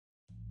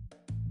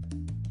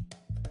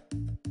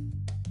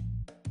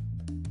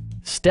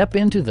Step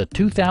into the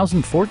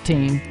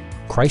 2014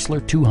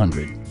 Chrysler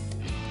 200.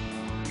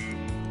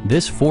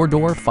 This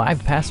four-door,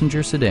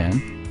 five-passenger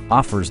sedan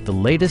offers the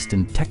latest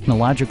in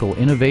technological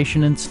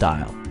innovation and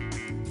style.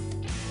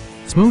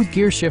 Smooth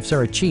gear shifts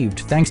are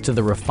achieved thanks to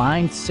the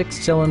refined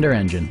six-cylinder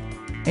engine.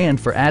 And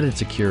for added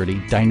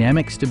security,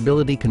 dynamic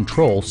stability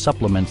control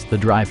supplements the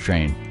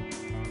drivetrain.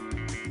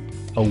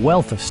 A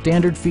wealth of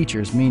standard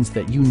features means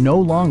that you no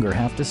longer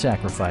have to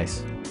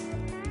sacrifice,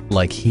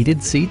 like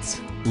heated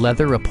seats,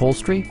 leather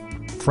upholstery,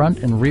 front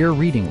and rear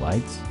reading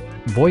lights,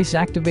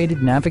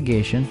 voice-activated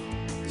navigation,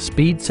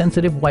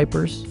 speed-sensitive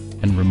wipers,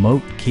 and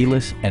remote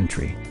keyless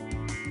entry.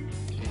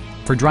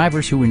 For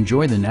drivers who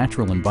enjoy the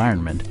natural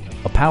environment,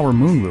 a power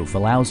moonroof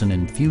allows an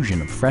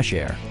infusion of fresh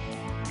air.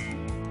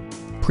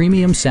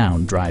 Premium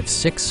sound drives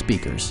 6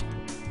 speakers,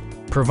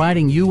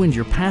 providing you and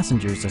your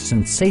passengers a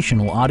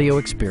sensational audio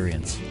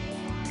experience.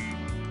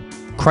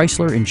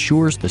 Chrysler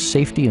ensures the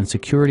safety and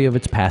security of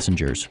its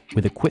passengers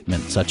with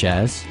equipment such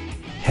as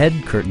head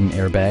curtain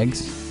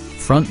airbags,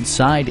 front and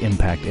side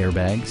impact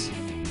airbags,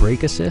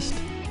 brake assist,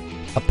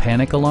 a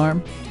panic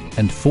alarm,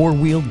 and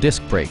 4-wheel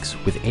disc brakes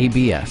with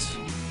ABS.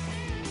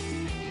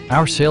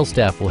 Our sales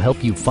staff will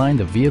help you find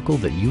the vehicle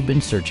that you've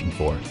been searching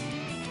for.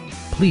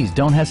 Please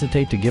don't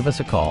hesitate to give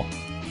us a call.